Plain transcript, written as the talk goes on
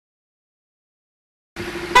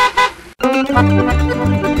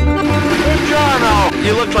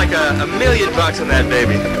You look like a $1,000,000 on that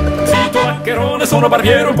baby. Zitto maccherone, sono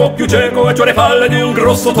barbiere un po' più cieco e c'ho le palle di un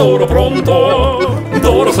grosso toro pronto. Un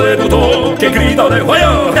toro seduto che grida de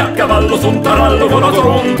guaio e a cavallo su un tarallo con a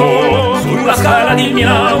Toronto. Sulla scala di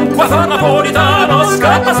Milano un qua napolitano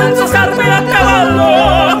scappa senza scarpe a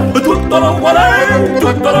cavallo. Tutto non vuole,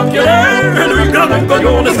 tutto non chiede e lui grande un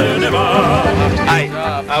coglione se ne va.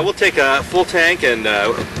 We'll take a full tank and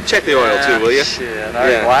check the oil too, will you? Shit, I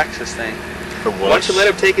already waxed this thing. Why don't you let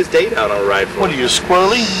him take his date out on a ride for What are you,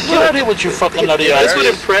 squirrely? Get out here with your fucking nutty ass. This would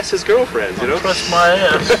impress his girlfriends, you know? Impress my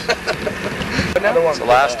ass. It's the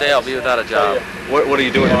last day I'll be without a job. What are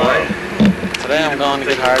you doing tomorrow? Today I'm going to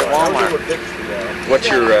get hired at Walmart. What's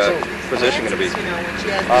your position going to be?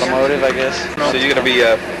 Automotive, I guess. So you're going to be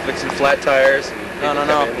fixing flat tires?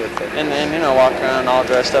 No. And you know, walk around all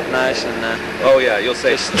dressed up nice and... oh yeah, you'll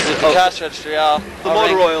say... The cash registry, the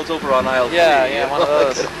motor oil's over on aisle 3. Yeah, one of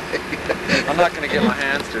those. I'm not going to get my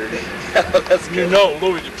hands dirty. That's good. You know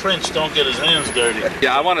Louis the Prince don't get his hands dirty.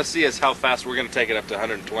 Yeah, I want to see how fast we're going to take it up to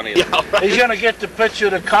 120. Yeah, right. He's going to get the picture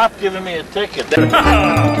of the cop giving me a ticket.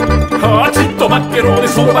 Zitto maccherone,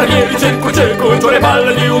 sono barbieri, cieco e c'ho le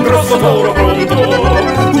palle di un grosso toro pronto.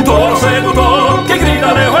 Un toro seduto che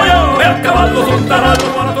grida le guaio e a cavallo su un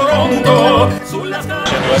tarallo con a Toronto. Sulla scala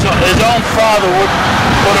his own father would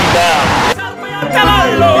put him down. a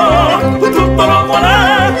cavallo, tutto non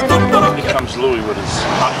vuole, tutto non... Here comes Louis with his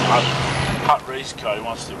hot race car. He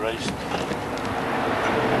wants to race.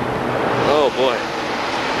 Oh boy.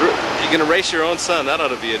 You're going to race your own son. That ought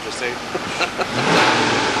to be interesting.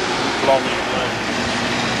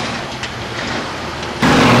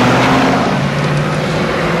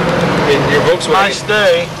 Your Volkswagen. Nice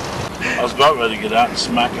day. I was about ready to get out and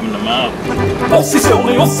smack him in the mouth.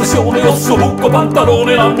 Ossessione, osso buco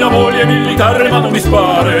pantalone, la mia moglie è militare ma non mi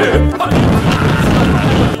spare.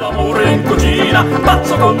 L'amore in cucina,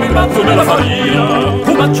 pazzo come il mazzo della farina.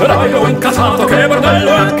 Un maceraio incasato, che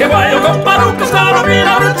bordello anche guaio, con parrucca sta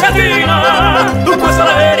robina bruciatina. Questa è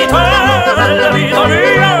la verità della vita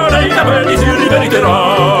mia, nei capelli si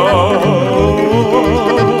riveriterà.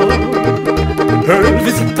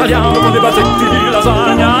 Elvis italiano con le basetti di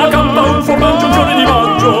lasagna, campa un formaggio un giorno di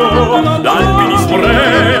maggio, l'alpinismo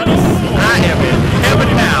re.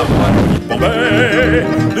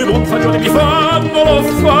 Le montaglioni mi fanno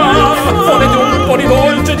l'offa, volete un po' di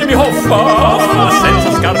dolce che mi hoffa,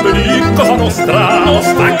 senza scarpe di Cosa Nostra,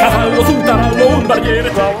 a cavallo su un tarallo, un barbiere.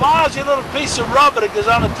 It's a lousy little piece of rubber that goes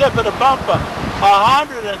on the tip of the bumper.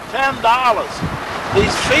 $110.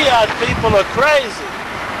 These Fiat people are crazy.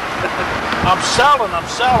 I'm selling.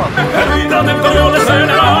 E lui grande coglione se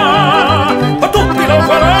ne va, tutti lo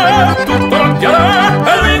farà, tutto lo chiarà,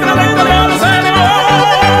 e lui grande coglione se ne va.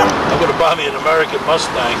 I'm gonna buy me an American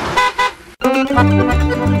Mustang.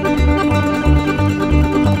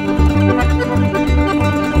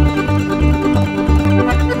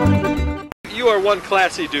 You are one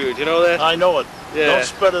classy dude, you know that? I know it. Yeah. Don't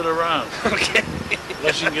spread it around. Okay.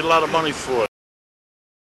 Unless you can get a lot of money for it.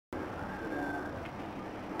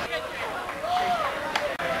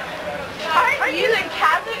 Are you the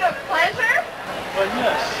captain of pleasure? Well,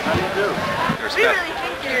 yes. How do you do? We really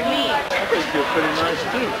think you're neat. I think you're pretty nice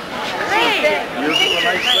too. Great. You have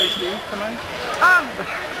a nice place to eat tonight?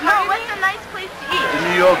 No, what's a nice place to eat? The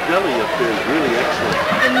New York deli up there is really excellent.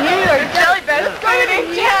 The New York deli, better let's go to the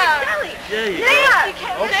New York deli. Yeah, you Yeah.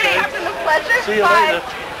 Okay. Captain of pleasure. See you Bye. later.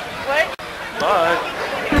 What? Bye.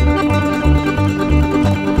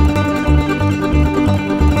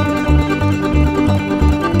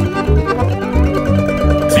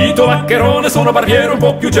 Zitto maccherone, sono barbiere un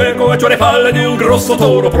po' più cieco e c'ho le palle di un grosso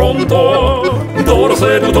toro pronto. Un toro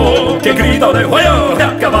seduto che grida de guaio e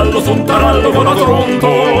a cavallo su un tarallo con a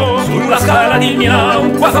Toronto. Sulla scala di Milano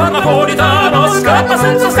un qua napolitano scappa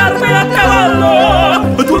senza scarpe a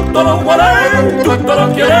cavallo. Tutto non vuole, tutto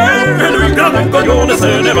non chiede e lui grande coglione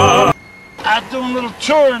se ne va. I'm doing a little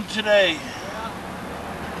touring today.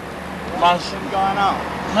 What's going on?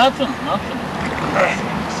 Nothing.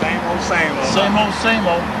 Same old. Same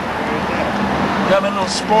old. Got me a little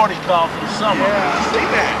sporty car for the summer. Yeah, I see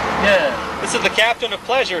that. Yeah. This is the captain of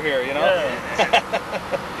pleasure here, you know? Yeah.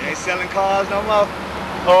 You ain't selling cars no more?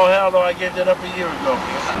 Oh, hell no, I gave that up a year ago.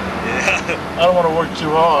 Yeah. I don't want to work too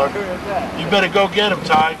hard. Who is that? You better go get him,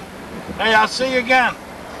 Ty. Hey, I'll see you again.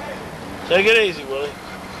 Take it easy, Willie.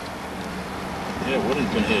 Yeah, Willie's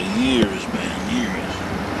been here years, man, years.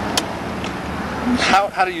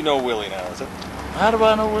 How do you know Willie now? Is it? How do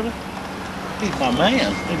I know Willie? He's my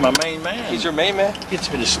man. He's my main man. He's your main man? Gets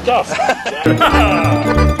me the stuff.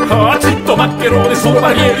 Zitto agito maccherone, sono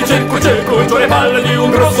barrieri, cieco e giù le palle di un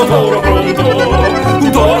grosso toro pronto.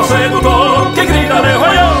 Un toro seduto che grida le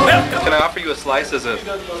hoio. Can I offer you a slice as a...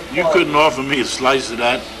 You couldn't offer me a slice of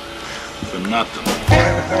that for nothing.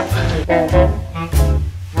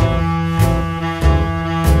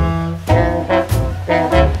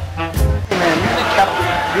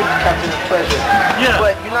 You're the captain of pleasure. Yeah.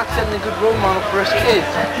 But you're not setting a good role model for us kids.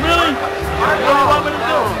 Really? What do you want me to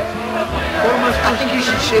do? I think you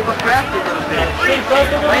should shape up your act a little bit. Shape up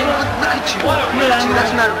a Man, little? look at you. Yeah. See,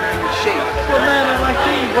 that's not a very good shape. Well, man, I like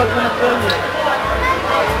you. What can I tell you?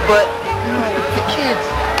 But, you know, the kids.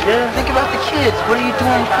 Yeah. Think about the kids. What are you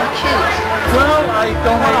doing for the kids? Well, I You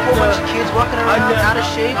want a donate... whole bunch of kids walking around out of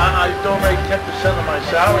shape? I donate 10% of my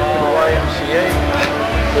salary to the YMCA.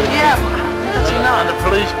 Yeah, that's And enough. the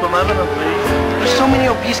police benevolent league. There's so many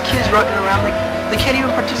obese kids walking around, they can't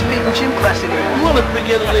even participate in gym class anymore. Well, if we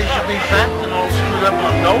get it, they should be fat and all screwed up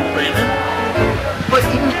on dope, ain't it? But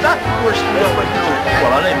even fat people are screwed up with dope.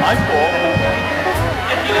 Well, that ain't my fault.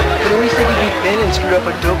 But at least they can be thin and screwed up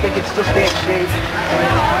with dope, they can still stay in shape.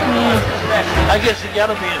 I guess you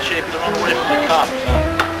gotta be in shape to run away from the cops, huh?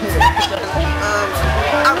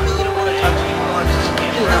 I really don't want to talk to you much.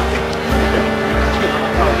 You know.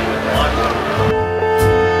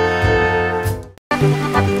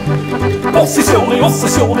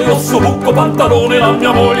 Ossessione, osso, buco, pantalone, la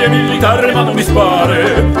mia moglie è militare ma non mi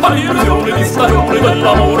spare. All'illusione di stagione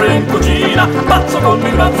dell'amore in cucina, pazzo con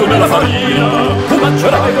il mazzo nella farina. Un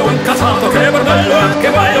macellaio incasato, che bordello, anche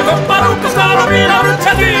guaio, con parrucca sta rovina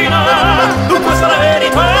bruciatina. Questa è la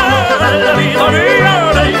verità della vita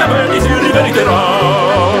mia, dei capelli si riveriterà.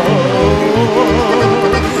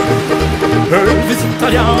 E il viso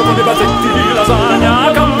italiano con dei basetti di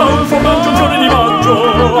lasagna campa un formaggio un giorno di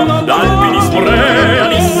maggio. L'alpinismo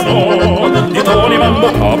realismo di Tony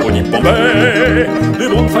Mambo capo di Bombay. Le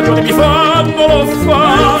montaglioni mi fanno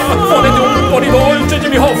l'offa, volete un po' di dolce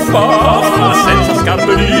Jimmy Hoffa, senza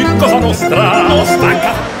scarpe di Cosa Nostra non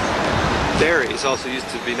stanca. Berry is also used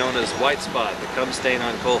to be known as white spot, the cum stain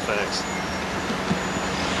on Colfax.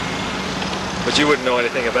 But you wouldn't know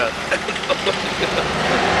anything about that.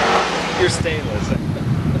 You're stainless.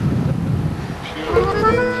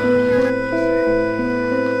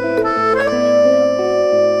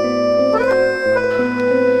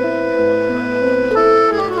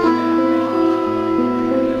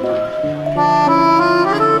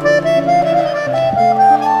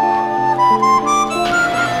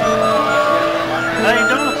 How you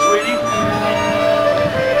doing, sweetie?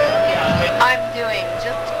 I'm doing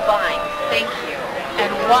just fine, thank you.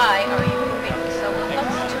 And why are you moving so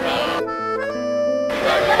close to me?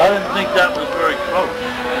 I didn't think that was very close.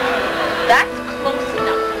 That's close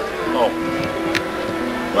enough. Oh.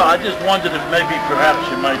 Well, I just wondered if maybe perhaps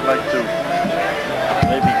you might like to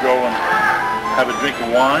maybe go and have a drink of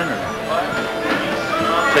wine or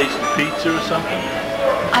taste the pizza or something.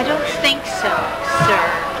 I don't think so, sir.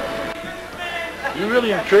 You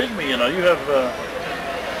really intrigue me, you know. You have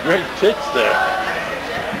great tits there.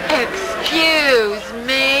 Excuse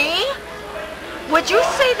me? Would you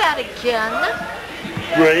say that again?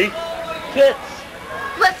 Great tits.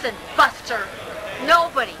 Listen, Buster,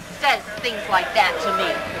 nobody says things like that to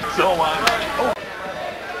me. So, oh.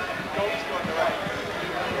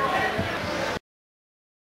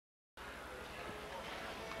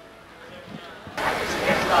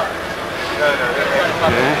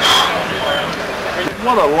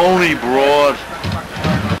 What a lonely broad.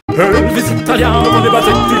 What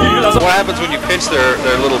happens when you pinch their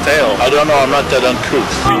little tail? I don't know, I'm not that uncouth.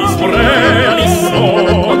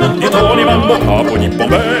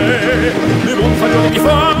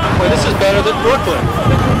 Boy, this is better than Brooklyn.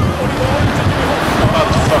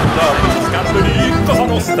 Cosa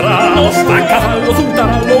Nostra non sta cavallo sul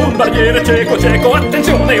tarallo, un barriere cieco,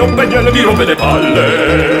 attenzione, un pennello di rompe le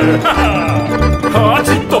palle. Ah,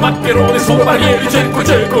 zitto maccherone, sono barrieri, cieco,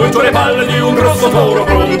 e giù le palle di un grosso toro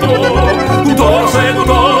pronto. Un toro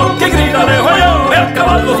seduto che grida le hoio, e a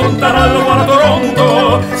cavallo sul tarallo buona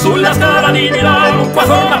Toronto. Sulla scala di Milano, un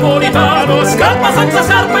quaso napolitano, scappa senza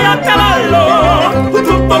scarpe a cavallo.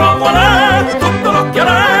 Tutto lo vuole, tutto lo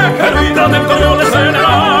chiede, e lui da tempo se ne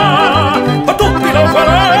va.